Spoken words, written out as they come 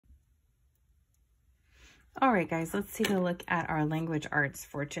All right, guys, let's take a look at our language arts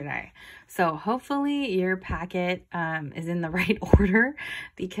for today. So hopefully your packet is in the right order,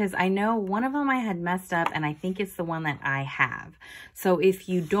 because I know one of them I had messed up and I think it's the one that I have. So if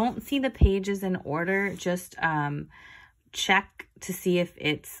you don't see the pages in order, just check to see if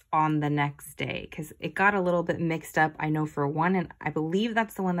it's on the next day, because it got a little bit mixed up, I know, for one, and I believe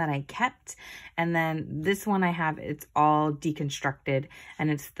that's the one that I kept. And then this one I have, it's all deconstructed,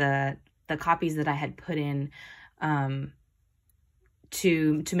 and it's the copies that I had put in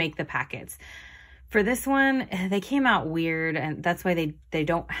to make the packets. For this one, they came out weird, and that's why they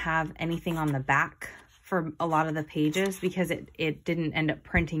don't have anything on the back for a lot of the pages, because it didn't end up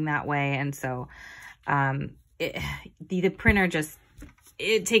printing that way. And so the printer just,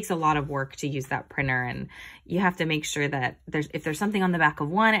 it takes a lot of work to use that printer, and you have to make sure that if there's something on the back of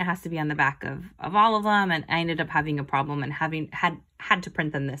one, it has to be on the back of all of them. And I ended up having a problem and had to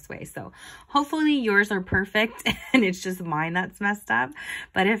print them this way. So hopefully yours are perfect and it's just mine that's messed up.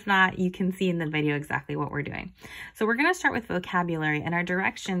 But if not, you can see in the video exactly what we're doing. So we're going to start with vocabulary, and our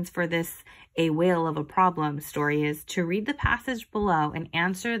directions for this A Whale of a Problem story is to read the passage below and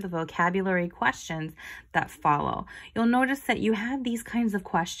answer the vocabulary questions that follow. You'll notice that you have these kinds of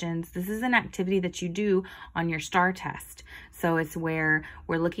questions. This is an activity that you do on your STAR test. So it's where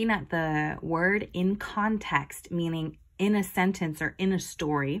we're looking at the word in context, meaning in a sentence or in a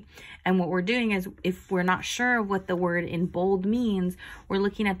story. And what we're doing is, if we're not sure of what the word in bold means, we're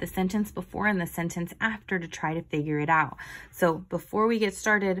looking at the sentence before and the sentence after to try to figure it out. So before we get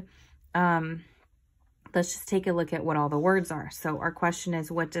started, let's just take a look at what all the words are. So our question is,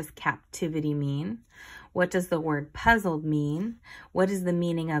 what does captivity mean? What does the word puzzled mean? What is the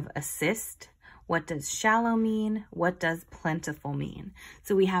meaning of assist? What does shallow mean? What does plentiful mean?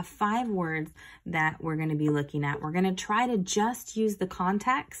 So we have 5 words that we're going to be looking at. We're going to try to just use the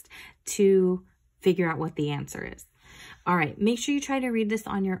context to figure out what the answer is. All right, make sure you try to read this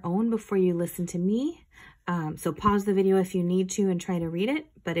on your own before you listen to me. So pause the video if you need to and try to read it.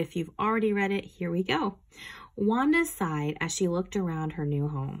 But if you've already read it, here we go. Wanda sighed as she looked around her new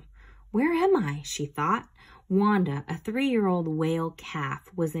home. Where am I? She thought. Wanda, a 3-year-old whale calf,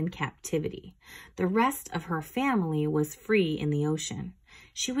 was in captivity. The rest of her family was free in the ocean.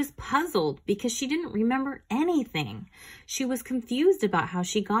 She was puzzled because she didn't remember anything. She was confused about how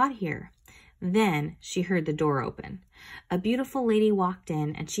she got here. Then she heard the door open. A beautiful lady walked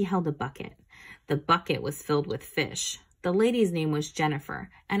in, and she held a bucket. The bucket was filled with fish. The lady's name was Jennifer,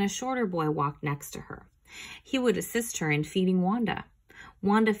 and a shorter boy walked next to her. He would assist her in feeding Wanda.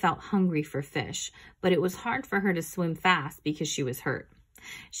 Wanda felt hungry for fish, but it was hard for her to swim fast because she was hurt.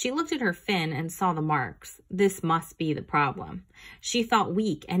 She looked at her fin and saw the marks. This must be the problem. She felt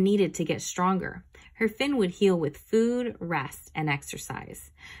weak and needed to get stronger. Her fin would heal with food, rest, and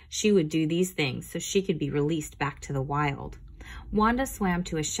exercise. She would do these things so she could be released back to the wild. Wanda swam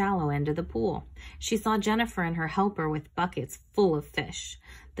to a shallow end of the pool. She saw Jennifer and her helper with buckets full of fish.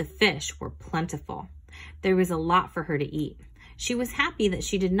 The fish were plentiful. There was a lot for her to eat. She was happy that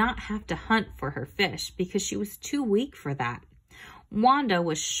she did not have to hunt for her fish because she was too weak for that. Wanda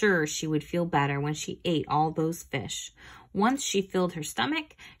was sure she would feel better when she ate all those fish. Once she filled her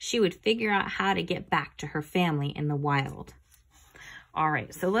stomach, she would figure out how to get back to her family in the wild. All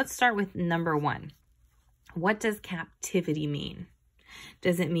right, so let's start with number 1. What does captivity mean?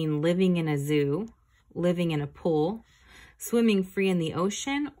 Does it mean living in a zoo, living in a pool, swimming free in the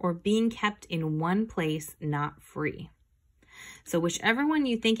ocean, or being kept in one place, not free? So whichever one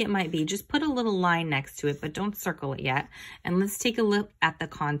you think it might be, just put a little line next to it, but don't circle it yet. And let's take a look at the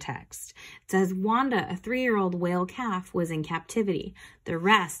context. It says Wanda, a 3-year-old whale calf, was in captivity. The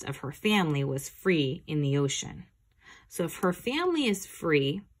rest of her family was free in the ocean. So if her family is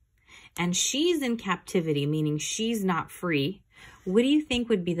free and she's in captivity, meaning she's not free, what do you think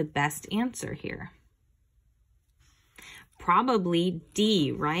would be the best answer here? Probably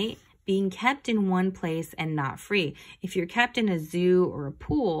D, right? Being kept in one place and not free. If you're kept in a zoo or a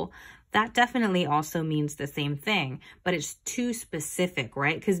pool, that definitely also means the same thing, but it's too specific,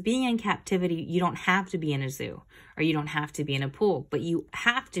 right? Because being in captivity, you don't have to be in a zoo or you don't have to be in a pool, but you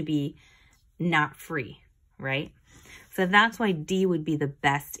have to be not free, right? So that's why D would be the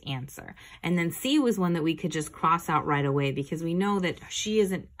best answer. And then C was one that we could just cross out right away because we know that she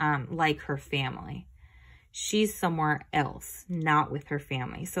isn't like her family. She's somewhere else, not with her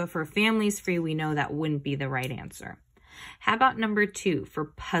family. So if her family's free, we know that wouldn't be the right answer. How about number 2 for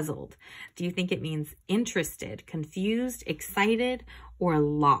puzzled? Do you think it means interested, confused, excited, or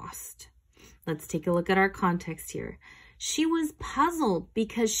lost? Let's take a look at our context here. She was puzzled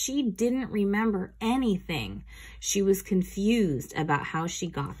because she didn't remember anything. She was confused about how she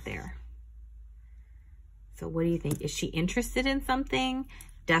got there. So what do you think? Is she interested in something?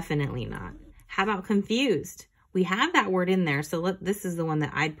 Definitely not. How about confused? We have that word in there. So this is the one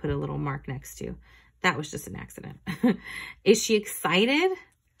that I'd put a little mark next to. That was just an accident. Is she excited?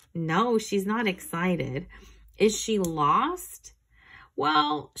 No, she's not excited. Is she lost?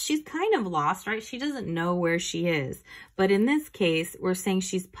 Well, she's kind of lost, right? She doesn't know where she is. But in this case, we're saying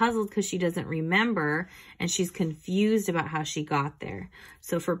she's puzzled because she doesn't remember and she's confused about how she got there.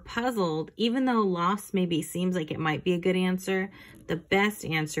 So for puzzled, even though lost maybe seems like it might be a good answer, the best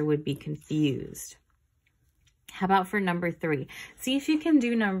answer would be confused. How about for number 3? See if you can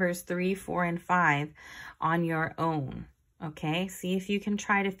do numbers 3, 4, and 5 on your own. Okay, see if you can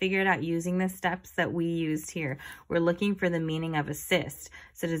try to figure it out using the steps that we used here. We're looking for the meaning of assist.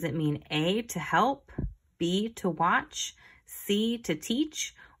 So does it mean A, to help, B, to watch, C, to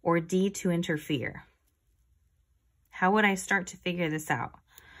teach, or D, to interfere? How would I start to figure this out?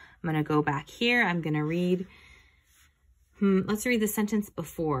 I'm going to go back here. I'm going to read, let's read the sentence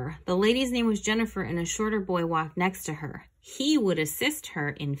before. The lady's name was Jennifer and a shorter boy walked next to her. He would assist her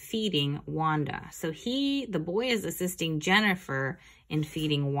in feeding Wanda. So the boy is assisting Jennifer in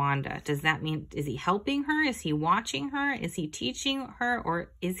feeding Wanda. Does that mean, is he helping her? Is he watching her? Is he teaching her?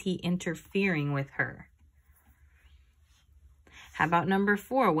 Or is he interfering with her? How about number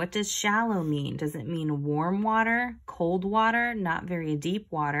 4? What does shallow mean? Does it mean warm water, cold water, not very deep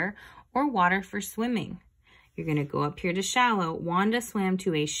water, or water for swimming? You're going to go up here to shallow. Wanda swam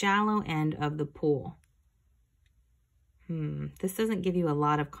to a shallow end of the pool. This doesn't give you a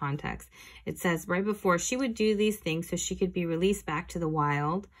lot of context. It says right before, she would do these things so she could be released back to the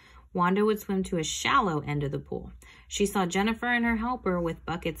wild. Wanda would swim to a shallow end of the pool. She saw Jennifer and her helper with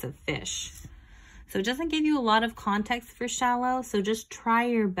buckets of fish. So it doesn't give you a lot of context for shallow, so just try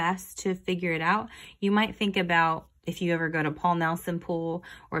your best to figure it out. You might think about if you ever go to Paul Nelson Pool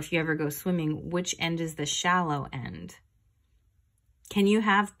or if you ever go swimming, which end is the shallow end? Can you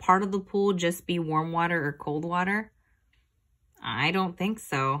have part of the pool just be warm water or cold water? I don't think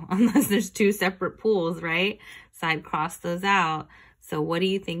so, unless there's 2 separate pools, right? So I'd cross those out. So what do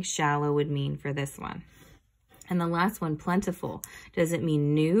you think shallow would mean for this one? And the last one, plentiful. Does it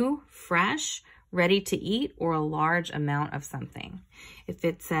mean new, fresh, ready to eat, or a large amount of something? If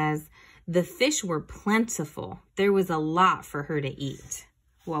it says, the fish were plentiful, there was a lot for her to eat,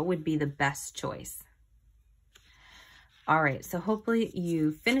 what would be the best choice? All right, so hopefully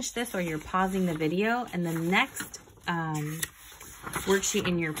you finished this or you're pausing the video, and the next worksheet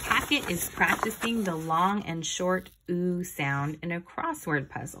in your packet is practicing the long and short oo sound in a crossword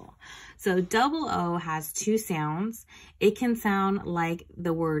puzzle. So double O has 2 sounds. It can sound like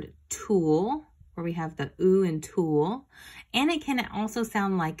the word tool, where we have the oo in tool, and it can also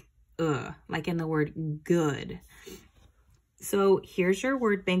sound like in the word good. So here's your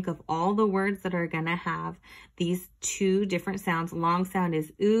word bank of all the words that are going to have these 2 different sounds. Long sound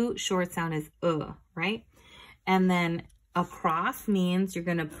is oo, short sound is right? And then across means you're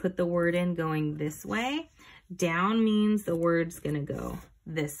going to put the word in going this way. Down means the word's going to go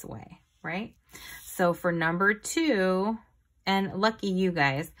this way, right? So for number 2, and lucky you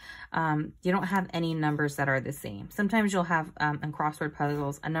guys, you don't have any numbers that are the same. Sometimes you'll have, in crossword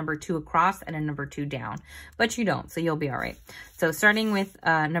puzzles, a number 2 across and a number 2 down, but you don't, so you'll be all right. So starting with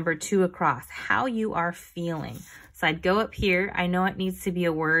number 2 across, how you are feeling. So I'd go up here. I know it needs to be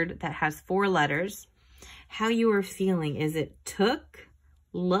a word that has 4 letters. How you are feeling. Is it took,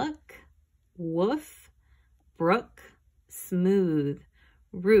 look, woof, brook, smooth,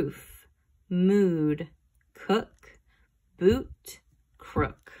 roof, mood, cook, boot,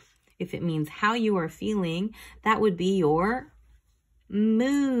 crook? If it means how you are feeling, that would be your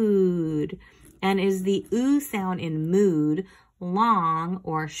mood. And is the oo sound in mood long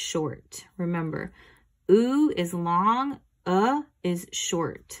or short? Remember, oo is long, is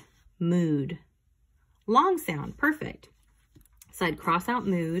short. Mood. Long sound, perfect. So I'd cross out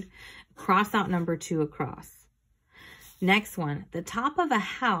mood, cross out number 2 across. Next one, the top of a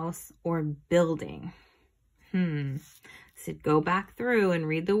house or building. So go back through and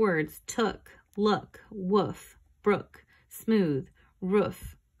read the words took, look, woof, brook, smooth,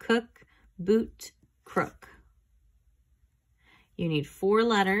 roof, cook, boot, crook. You need 4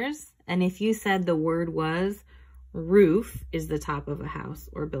 letters. And if you said the word was roof is the top of a house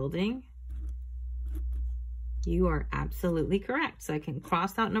or building, you are absolutely correct. So I can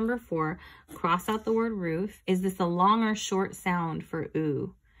cross out number 4, cross out the word roof. Is this a long or short sound for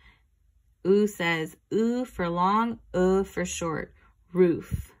oo? Oo says oo for long, for short.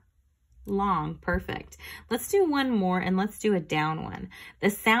 Roof. Long, perfect. Let's do one more and let's do a down one. The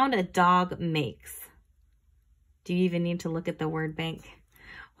sound a dog makes. Do you even need to look at the word bank?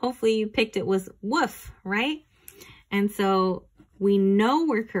 hopefully you picked it, was woof, right? And so we know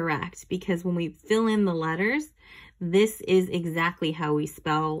we're correct because when we fill in the letters, this is exactly how we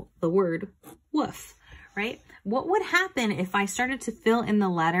spell the word woof, right? What would happen if I started to fill in the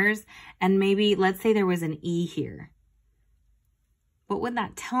letters and maybe, let's say there was an E here? What would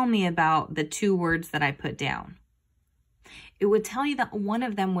that tell me about the two words that I put down? It would tell you that one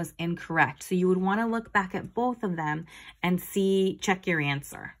of them was incorrect. So you would want to look back at both of them and check your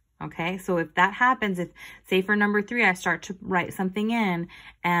answer. Okay, so if that happens, if say for number 3, I start to write something in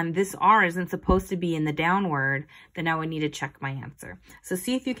and this R isn't supposed to be in the downward, then I would need to check my answer. So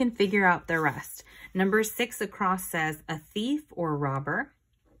see if you can figure out the rest. Number 6 across says a thief or robber.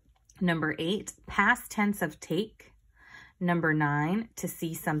 Number 8, past tense of take. Number 9, to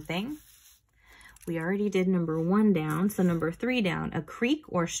see something. We already did number 1 down, so number 3 down, a creek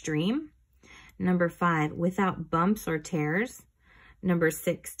or stream. Number 5, without bumps or tears. Number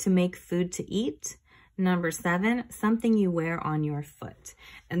 6, to make food to eat. Number 7, something you wear on your foot.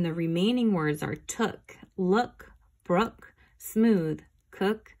 And the remaining words are took, look, brook, smooth,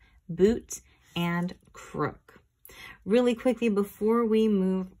 cook, boot, and crook. Really quickly before we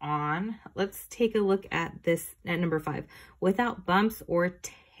move on, let's take a look at this at number 5. Without bumps or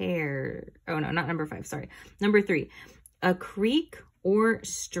tears. Oh no, not number 5, sorry. Number 3, a creek or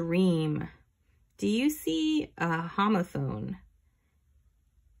stream. Do you see a homophone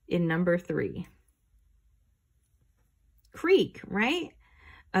in number 3? Creek, right?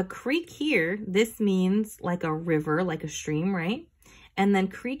 A creek here, this means like a river, like a stream, right? And then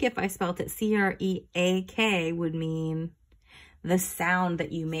creak, if I spelt it C-R-E-A-K, would mean the sound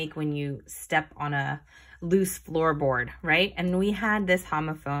that you make when you step on a loose floorboard, right? And we had this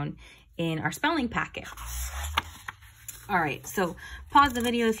homophone in our spelling packet. All right, so pause the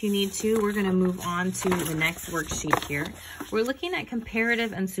video if you need to. We're going to move on to the next worksheet here. We're looking at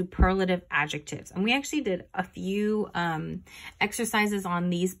comparative and superlative adjectives. And we actually did a few exercises on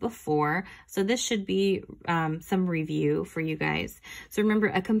these before. So this should be some review for you guys. So remember,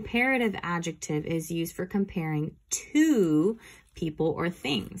 a comparative adjective is used for comparing two people or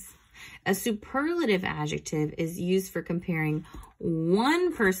things. A superlative adjective is used for comparing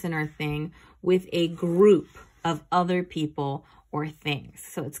one person or thing with a group of other people or things.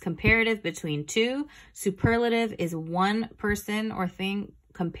 So it's comparative between two. Superlative is one person or thing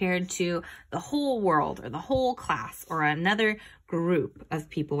compared to the whole world or the whole class or another group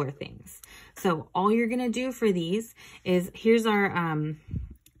of people or things. So all you're going to do for these is, here's our,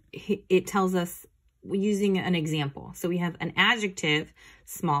 it tells us using an example. So we have an adjective,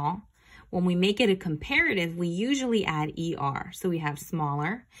 small. When we make it a comparative, we usually add ER. So we have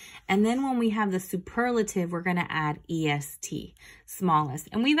smaller. And then when we have the superlative, we're going to add EST, smallest.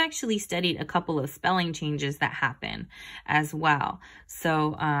 And we've actually studied a couple of spelling changes that happen as well.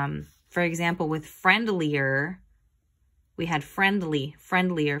 So, for example, with friendlier, we had friendly,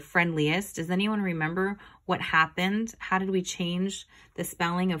 friendlier, friendliest. Does anyone remember what happened? How did we change the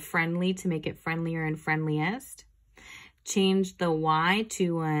spelling of friendly to make it friendlier and friendliest? Change the Y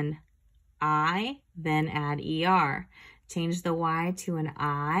to an I, then add ER. Change the Y to an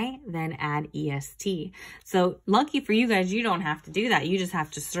I, then add EST. So lucky for you guys, you don't have to do that. You just have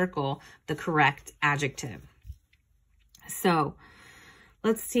to circle the correct adjective. So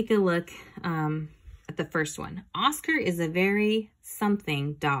let's take a look at the first one. Oscar is a very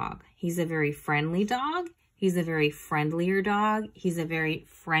something dog. He's a very friendly dog. He's a very friendlier dog. He's a very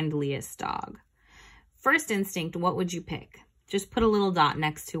friendliest dog. First instinct, what would you pick? Just put a little dot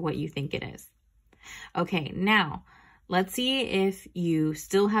next to what you think it is. Okay, now let's see if you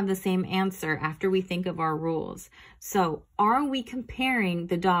still have the same answer after we think of our rules. So are we comparing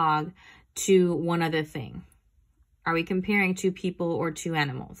the dog to one other thing? Are we comparing two people or two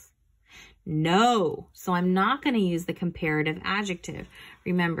animals? No, so I'm not going to use the comparative adjective.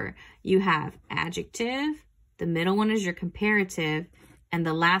 Remember, you have adjective, the middle one is your comparative, and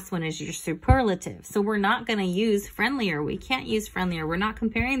the last one is your superlative. So we're not going to use friendlier. We can't use friendlier. We're not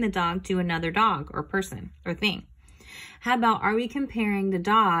comparing the dog to another dog or person or thing. How about, are we comparing the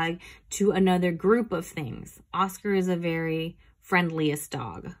dog to another group of things? Oscar is a very friendliest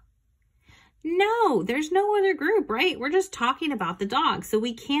dog. No, there's no other group, right? We're just talking about the dog. So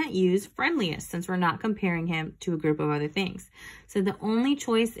we can't use friendliest since we're not comparing him to a group of other things. So the only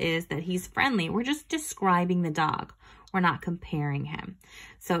choice is that he's friendly. We're just describing the dog. We're not comparing him.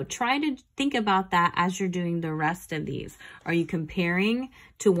 So try to think about that as you're doing the rest of these. Are you comparing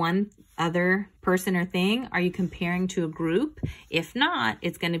to one other person or thing? Are you comparing to a group? If not,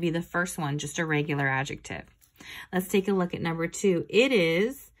 it's going to be the first one, just a regular adjective. Let's take a look at number 2. It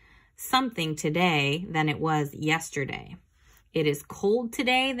is something today than it was yesterday. It is cold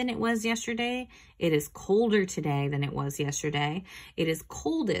today than it was yesterday. It is colder today than it was yesterday. It is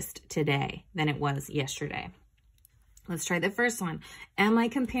coldest today than it was yesterday. Let's try the first one. Am I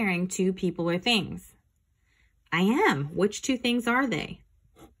comparing two people or things? I am. Which two things are they?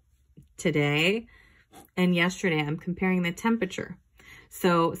 Today and yesterday. I'm comparing the temperature.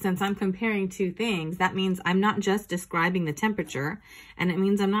 So since I'm comparing two things, that means I'm not just describing the temperature, and it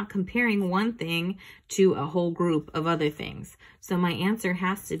means I'm not comparing one thing to a whole group of other things. So my answer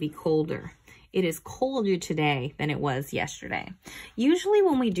has to be colder. It is colder today than it was yesterday. Usually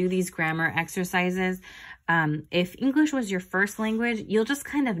when we do these grammar exercises, if English was your first language, you'll just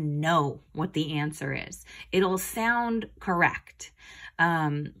kind of know what the answer is. It'll sound correct.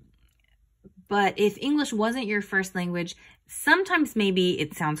 But if English wasn't your first language, sometimes maybe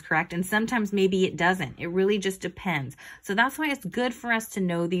it sounds correct and sometimes maybe it doesn't. It really just depends. So that's why it's good for us to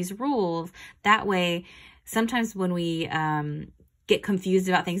know these rules. That way, sometimes when we get confused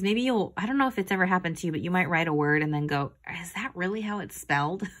about things, maybe I don't know if it's ever happened to you, but you might write a word and then go, is that really how it's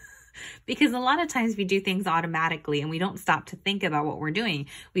spelled? Because a lot of times we do things automatically and we don't stop to think about what we're doing.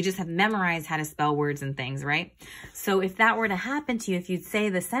 We just have memorized how to spell words and things, right? So if that were to happen to you, if you'd say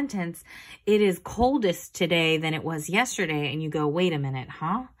the sentence, it is coldest today than it was yesterday, and you go, wait a minute,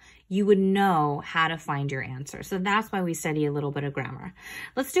 huh? You would know how to find your answer. So that's why we study a little bit of grammar.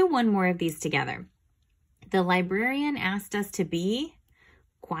 Let's do one more of these together. The librarian asked us to be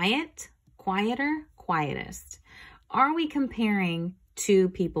quiet, quieter, quietest. Are we comparing two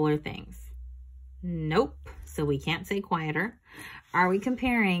people or things? Nope. So we can't say quieter. Are we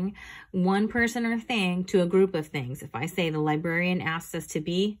comparing one person or thing to a group of things? If I say the librarian asked us to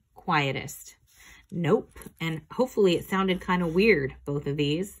be quietest. Nope. And hopefully it sounded kind of weird, both of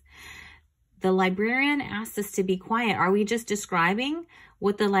these. The librarian asked us to be quiet. Are we just describing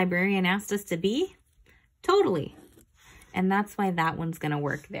what the librarian asked us to be? Totally. And that's why that one's going to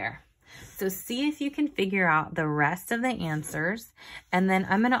work there. So see if you can figure out the rest of the answers. And then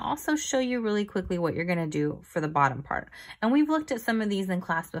I'm going to also show you really quickly what you're going to do for the bottom part. And we've looked at some of these in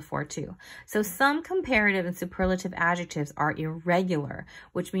class before too. So some comparative and superlative adjectives are irregular,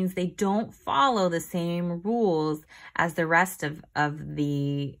 which means they don't follow the same rules as the rest of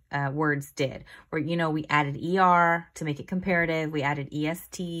the words did. Where, you know, we added ER to make it comparative. We added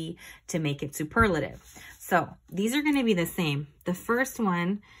EST to make it superlative. So these are going to be the same. The first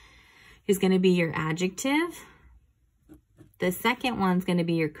one is going to be your adjective. The second one's going to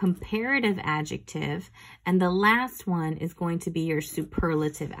be your comparative adjective. And the last one is going to be your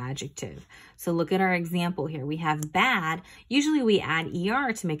superlative adjective. So look at our example here. We have bad. Usually we add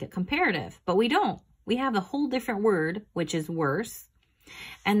ER to make it comparative, but we don't. We have a whole different word, which is worse.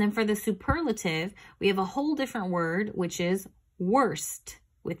 And then for the superlative, we have a whole different word, which is worst,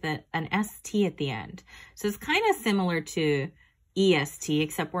 with an ST at the end. So it's kind of similar to EST,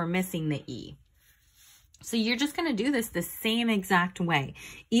 except we're missing the E. So you're just going to do this the same exact way.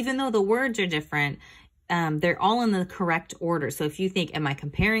 Even though the words are different, they're all in the correct order. So if you think, am I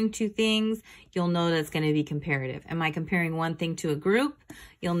comparing two things? You'll know that it's going to be comparative. Am I comparing one thing to a group?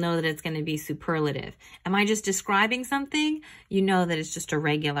 You'll know that it's going to be superlative. Am I just describing something? You know that it's just a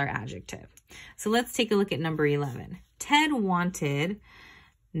regular adjective. So let's take a look at number 11. Ted wanted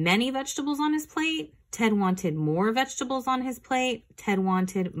many vegetables on his plate. Ted wanted more vegetables on his plate. Ted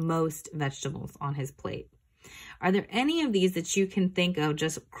wanted most vegetables on his plate. Are there any of these that you can think of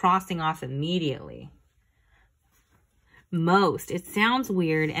just crossing off immediately? Most. It sounds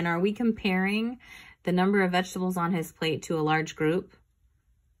weird. And are we comparing the number of vegetables on his plate to a large group?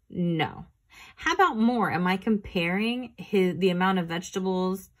 No. How about more? Am I comparing the amount of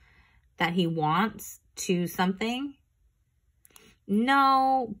vegetables that he wants to something?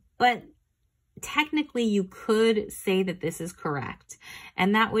 No, but technically you could say that this is correct.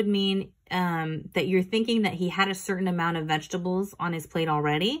 And that would mean that you're thinking that he had a certain amount of vegetables on his plate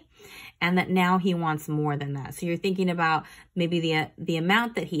already, and that now he wants more than that. So you're thinking about maybe the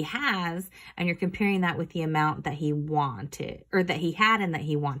amount that he has, and you're comparing that with the amount that he wanted, or that he had and that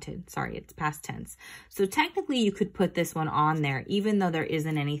he wanted. Sorry, it's past tense. So technically you could put this one on there, even though there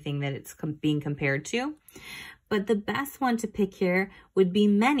isn't anything that it's being compared to. But the best one to pick here would be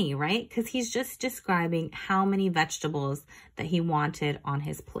many, right? Because he's just describing how many vegetables that he wanted on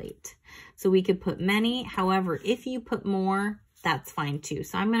his plate. So we could put many. However, if you put more, that's fine too.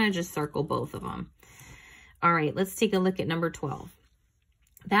 So I'm going to just circle both of them. All right, let's take a look at number 12.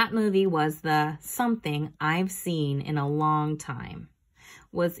 That movie was the something I've seen in a long time.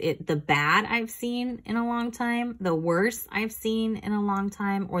 Was it the bad I've seen in a long time, the worst I've seen in a long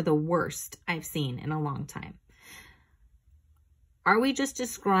time, or the worst I've seen in a long time? Are we just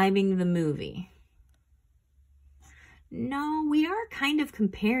describing the movie? No, we are kind of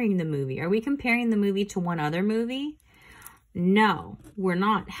comparing the movie. Are we comparing the movie to one other movie? No, we're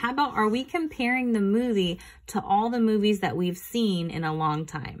not. How about, are we comparing the movie to all the movies that we've seen in a long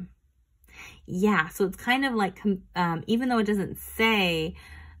time? Yeah, so it's kind of like, even though it doesn't say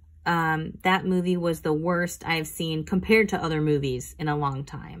that movie was the worst I've seen compared to other movies in a long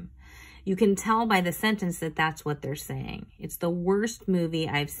time, you can tell by the sentence that that's what they're saying. It's the worst movie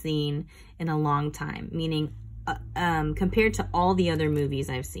I've seen in a long time, meaning compared to all the other movies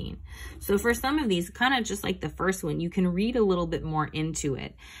I've seen. So for some of these, kind of just like the first one, you can read a little bit more into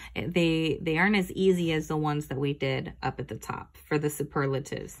it. They aren't as easy as the ones that we did up at the top for the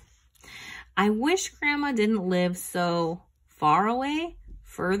superlatives. I wish Grandma didn't live so far away,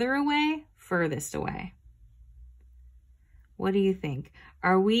 further away, furthest away. What do you think?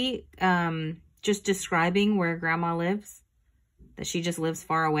 Are we just describing where Grandma lives? That she just lives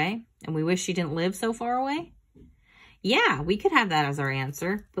far away and we wish she didn't live so far away? Yeah, we could have that as our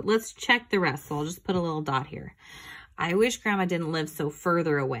answer, but let's check the rest. So I'll just put a little dot here. I wish Grandma didn't live so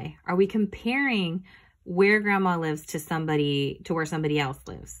further away. Are we comparing where Grandma lives to where somebody else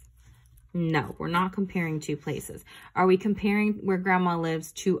lives? No, we're not comparing two places. Are we comparing where Grandma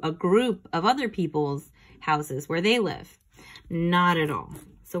lives to a group of other people's houses where they live? Not at all.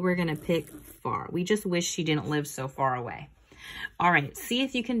 So we're going to pick far. We just wish she didn't live so far away. All right, see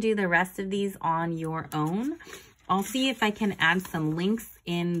if you can do the rest of these on your own. I'll see if I can add some links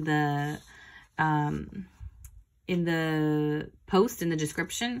in the post, in the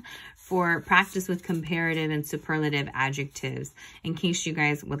description, for practice with comparative and superlative adjectives, in case you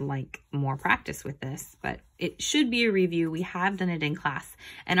guys would like more practice with this. But it should be a review. We have done it in class,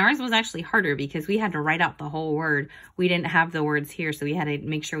 and ours was actually harder because we had to write out the whole word. We didn't have the words here, so we had to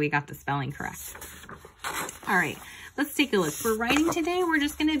make sure we got the spelling correct. All right, let's take a look. For writing today, we're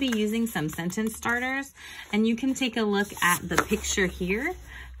just going to be using some sentence starters, and you can take a look at the picture here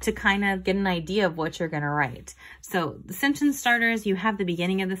to kind of get an idea of what you're going to write. So the sentence starters, you have the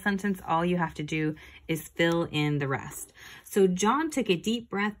beginning of the sentence. All you have to do is fill in the rest. So John took a deep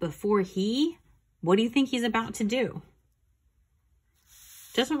breath before he, what do you think he's about to do?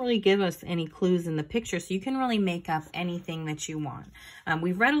 Doesn't really give us any clues in the picture, so you can really make up anything that you want.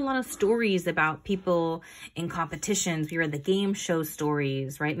 We've read a lot of stories about people in competitions. We read the game show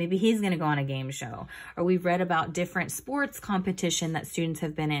stories, right? Maybe he's going to go on a game show. Or we've read about different sports competition that students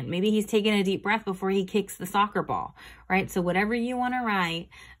have been in. Maybe he's taking a deep breath before he kicks the soccer ball, right? So whatever you want to write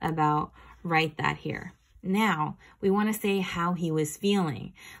about, write that here. Now, we want to say how he was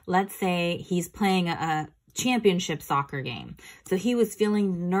feeling. Let's say he's playing a championship soccer game. So he was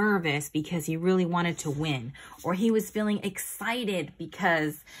feeling nervous because he really wanted to win, or he was feeling excited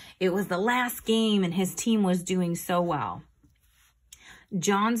because it was the last game and his team was doing so well.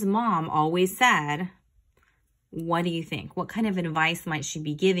 John's mom always said, what do you think? What kind of advice might she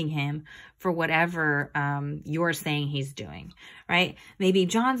be giving him for whatever you're saying he's doing, right? Maybe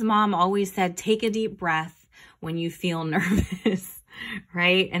John's mom always said, take a deep breath when you feel nervous,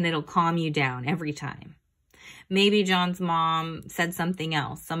 right? And it'll calm you down every time. Maybe John's mom said something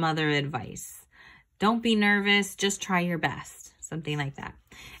else, some other advice. Don't be nervous, just try your best, something like that.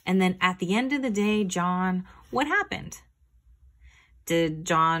 And then at the end of the day, John, what happened? Did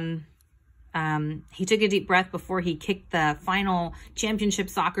John, he took a deep breath before he kicked the final championship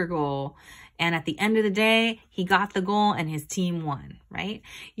soccer goal, and at the end of the day, he got the goal and his team won, right?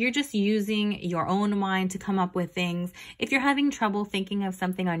 You're just using your own mind to come up with things. If you're having trouble thinking of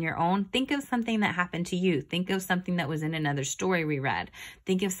something on your own, think of something that happened to you. Think of something that was in another story we read.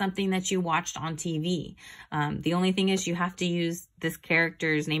 Think of something that you watched on TV. The only thing is you have to use this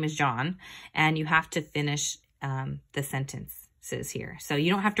character's name is John, and you have to finish the sentences here. So you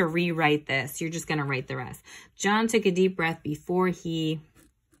don't have to rewrite this. You're just going to write the rest. John took a deep breath before he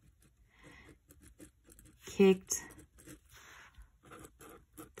kicked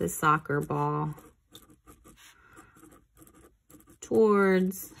the soccer ball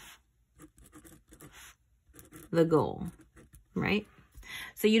towards the goal, right?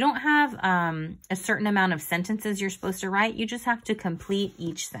 So you don't have a certain amount of sentences you're supposed to write. You just have to complete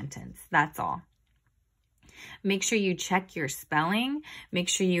each sentence. That's all. Make sure you check your spelling. Make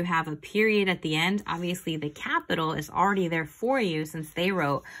sure you have a period at the end. Obviously, the capital is already there for you since they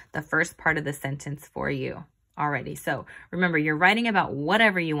wrote the first part of the sentence for you already. So remember, you're writing about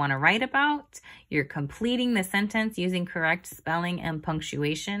whatever you want to write about. You're completing the sentence using correct spelling and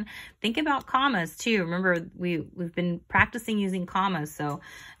punctuation. Think about commas too. Remember, we've been practicing using commas. So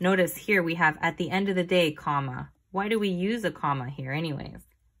notice here we have at the end of the day, comma. Why do we use a comma here anyways?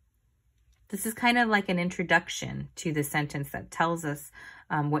 This is kind of like an introduction to the sentence that tells us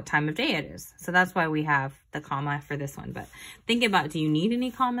what time of day it is. So that's why we have the comma for this one. But think about, do you need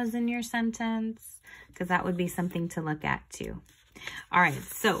any commas in your sentence? Because that would be something to look at too. All right,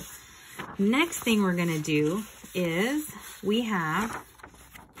 so next thing we're going to do is we have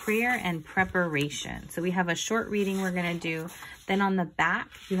prayer and preparation. So we have a short reading we're going to do. Then on the back,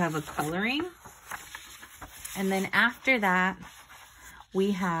 you have a coloring. And then after that,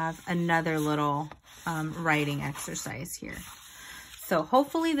 we have another little writing exercise here. So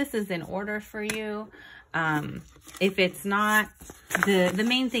hopefully this is in order for you. If it's not, the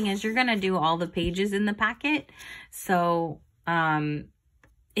main thing is you're going to do all the pages in the packet. So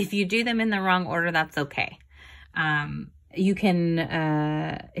if you do them in the wrong order, that's okay. You can,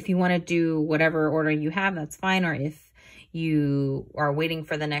 if you want to do whatever order you have, that's fine. Or if you are waiting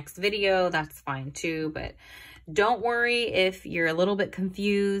for the next video, that's fine too. But don't worry if you're a little bit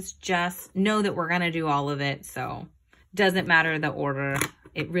confused. Just know that we're going to do all of it. So doesn't matter the order.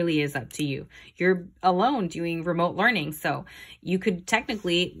 It really is up to you. You're alone doing remote learning. So you could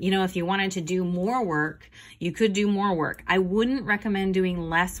technically, you know, if you wanted to do more work, you could do more work. I wouldn't recommend doing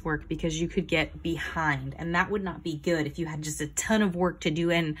less work because you could get behind, and that would not be good if you had just a ton of work to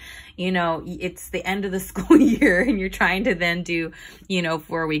do and, you know, it's the end of the school year and you're trying to then do, you know,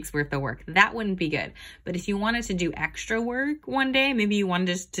 4 weeks worth of work. That wouldn't be good. But if you wanted to do extra work one day, maybe you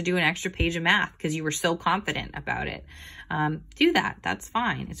wanted to do an extra page of math because you were so confident about it. Do that. That's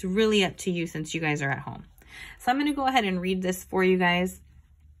fine. It's really up to you since you guys are at home. So I'm going to go ahead and read this for you guys.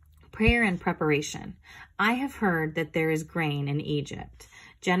 Prayer and preparation. I have heard that there is grain in Egypt.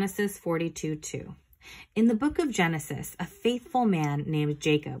 Genesis 42:2. In the book of Genesis, a faithful man named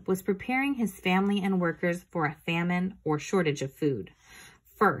Jacob was preparing his family and workers for a famine or shortage of food.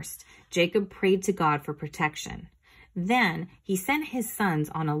 First, Jacob prayed to God for protection. Then he sent his sons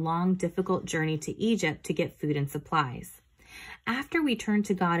on a long, difficult journey to Egypt to get food and supplies. After we turn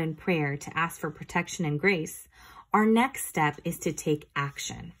to God in prayer to ask for protection and grace, our next step is to take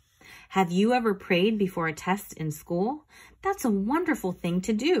action. Have you ever prayed before a test in school? That's a wonderful thing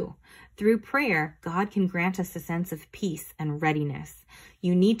to do. Through prayer, God can grant us a sense of peace and readiness.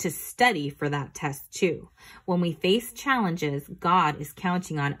 You need to study for that test too. When we face challenges, God is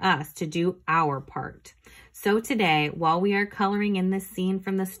counting on us to do our part. So today, while we are coloring in this scene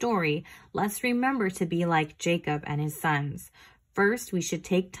from the story, let's remember to be like Jacob and his sons. First, we should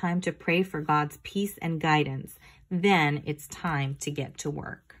take time to pray for God's peace and guidance. Then it's time to get to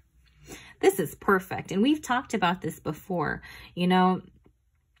work. This is perfect. And we've talked about this before. You know,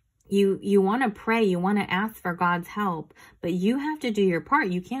 you want to pray, you want to ask for God's help, but you have to do your part.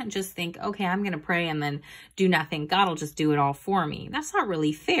 You can't just think, okay, I'm going to pray and then do nothing. God will just do it all for me. That's not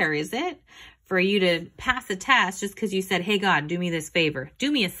really fair, is it? For you to pass a test just because you said, hey, God, do me this favor.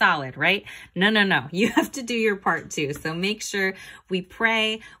 Do me a solid, right? No. You have to do your part too. So make sure we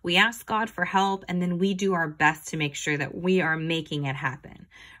pray, we ask God for help, and then we do our best to make sure that we are making it happen,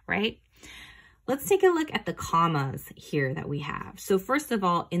 right? Let's take a look at the commas here that we have. So first of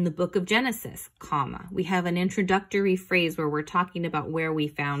all, in the book of Genesis, comma, we have an introductory phrase where we're talking about where we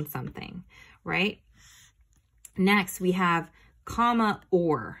found something, right? Next, we have comma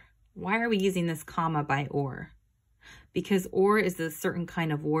or. Why are we using this comma by or? Because or is a certain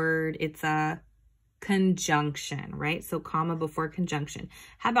kind of word. It's a conjunction, right? So comma before conjunction.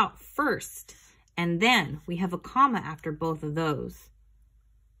 How about first and then? We have a comma after both of those.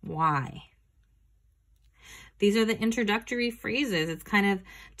 Why? These are the introductory phrases. It's kind of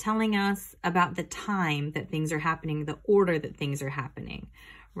telling us about the time that things are happening, the order that things are happening,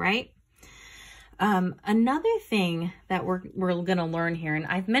 right? Another thing that we're going to learn here, and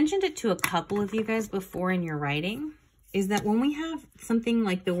I've mentioned it to a couple of you guys before in your writing, is that when we have something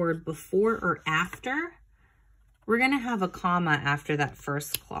like the word before or after, we're going to have a comma after that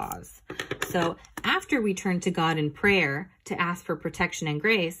first clause. So after we turn to God in prayer to ask for protection and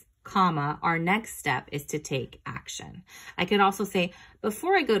grace, comma, our next step is to take action. I could also say,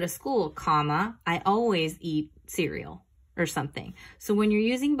 before I go to school, comma, I always eat cereal or something. So when you're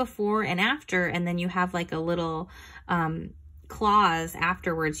using before and after, and then you have like a little clause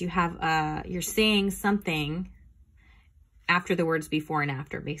afterwards, you have you're saying something after the words before and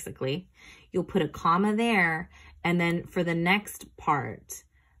after, basically. You'll put a comma there, and then for the next part,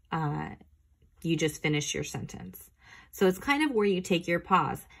 you just finish your sentence. So it's kind of where you take your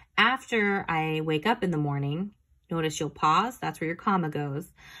pause. After I wake up in the morning, notice you'll pause. That's where your comma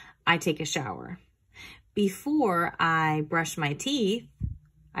goes. I take a shower. Before I brush my teeth,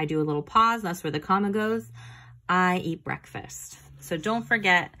 I do a little pause. That's where the comma goes. I eat breakfast. So don't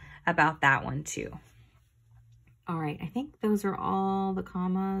forget about that one too. All right, I think those are all the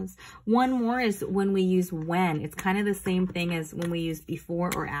commas. One more is when we use when. It's kind of the same thing as when we use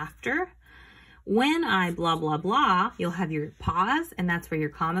before or after. When I blah, blah, blah, you'll have your pause, and that's where your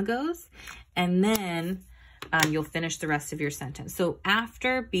comma goes. And then you'll finish the rest of your sentence. So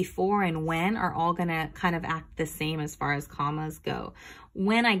after, before, and when are all gonna kind of act the same as far as commas go.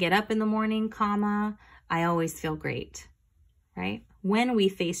 When I get up in the morning, comma, I always feel great, right? When we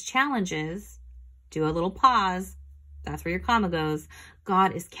face challenges, do a little pause. That's where your comma goes.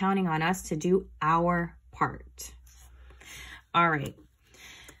 God is counting on us to do our part. All right.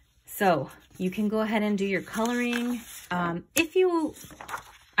 So you can go ahead and do your coloring. I'm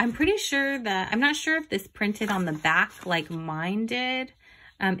pretty sure that, I'm not sure if this printed on the back like mine did.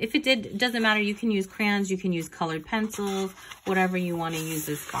 If it did, it doesn't matter. You can use crayons, you can use colored pencils, whatever you want to use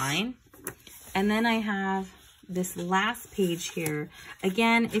is fine. And then I have this last page here.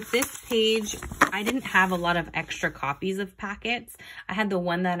 Again, if this page, I didn't have a lot of extra copies of packets. I had the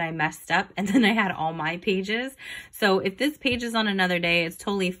one that I messed up, and then I had all my pages. So if this page is on another day, it's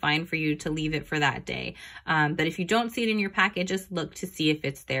totally fine for you to leave it for that day. But if you don't see it in your packet, just look to see if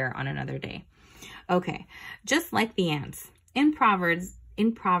it's there on another day. Okay, just like the ants. In Proverbs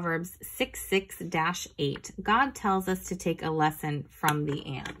 6:6-8, God tells us to take a lesson from the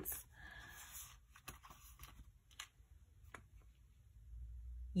ants.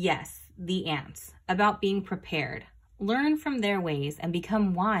 Yes, the ants, about being prepared. Learn from their ways and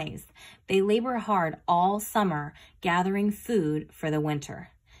become wise. They labor hard all summer, gathering food for the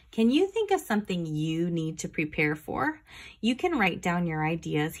winter. Can you think of something you need to prepare for? You can write down your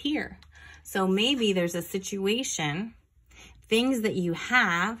ideas here. So maybe there's a situation, things that you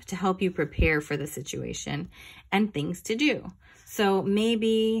have to help you prepare for the situation, and things to do. So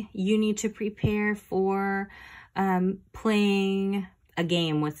maybe you need to prepare for playing a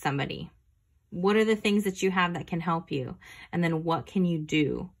game with somebody. What are the things that you have that can help you? And then what can you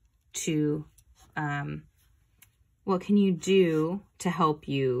do to help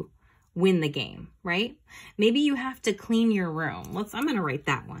you win the game, right? Maybe you have to clean your room. I'm going to write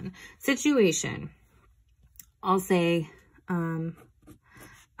that one. Situation. I'll say,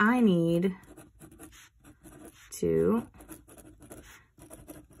 I need to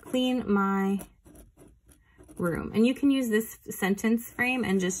clean my room. And you can use this sentence frame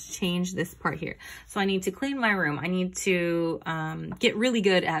and just change this part here. So I need to clean my room. I need to get really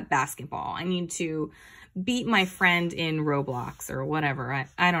good at basketball. I need to beat my friend in Roblox or whatever.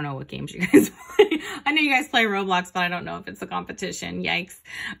 I don't know what games you guys play. I know you guys play Roblox, but I don't know if it's a competition. Yikes.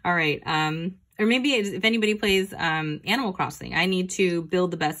 All right. Or maybe if anybody plays Animal Crossing, I need to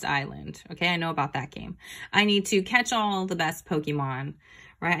build the best island. Okay, I know about that game. I need to catch all the best Pokemon,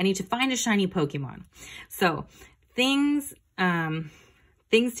 right? I need to find a shiny Pokemon. So things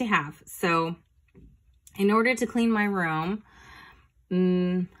to have. So in order to clean my room,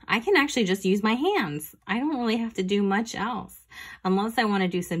 I can actually just use my hands. I don't really have to do much else unless I want to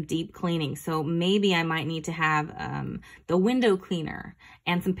do some deep cleaning. So maybe I might need to have the window cleaner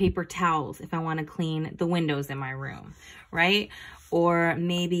and some paper towels if I want to clean the windows in my room, right? Or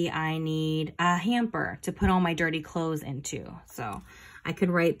maybe I need a hamper to put all my dirty clothes into. So I could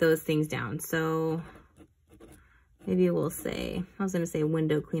write those things down. So maybe we'll say, I was going to say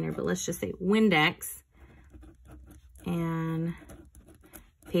window cleaner, but let's just say Windex and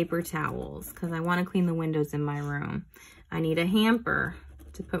paper towels because I want to clean the windows in my room. I need a hamper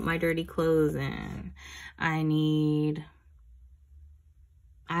to put my dirty clothes in. I need,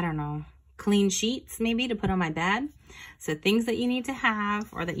 I don't know, clean sheets maybe to put on my bed. So things that you need to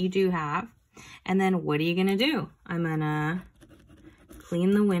have or that you do have. And then what are you going to do? I'm going to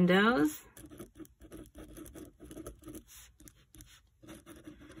clean the windows.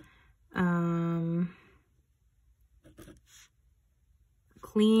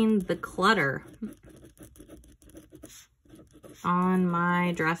 Clean the clutter on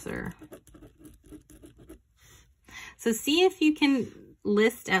my dresser. So see if you can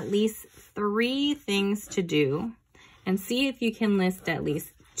list at least 3 things to do and see if you can list at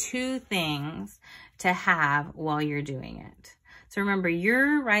least 2 things to have while you're doing it. So remember,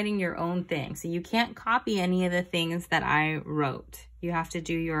 you're writing your own thing. So you can't copy any of the things that I wrote. You have to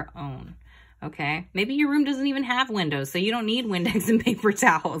do your own. Okay, maybe your room doesn't even have windows, so you don't need Windex and paper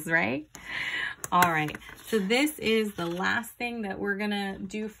towels, right? All right, so this is the last thing that we're gonna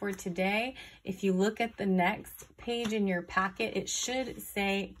do for today. If you look at the next page in your packet, it should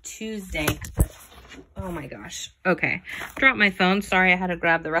say Tuesday. Oh my gosh. Okay. Dropped my phone. Sorry, I had to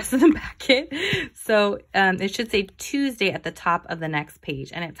grab the rest of the packet. So it should say Tuesday at the top of the next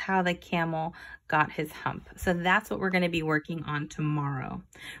page, and it's how the camel got his hump. So that's what we're going to be working on tomorrow.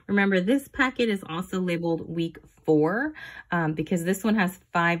 Remember, this packet is also labeled week 4 because this one has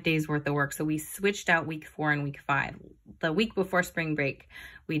 5 days worth of work. So we switched out week 4 and week 5. The week before spring break,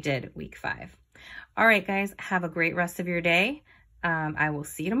 we did week 5. All right, guys, have a great rest of your day. I will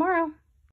see you tomorrow.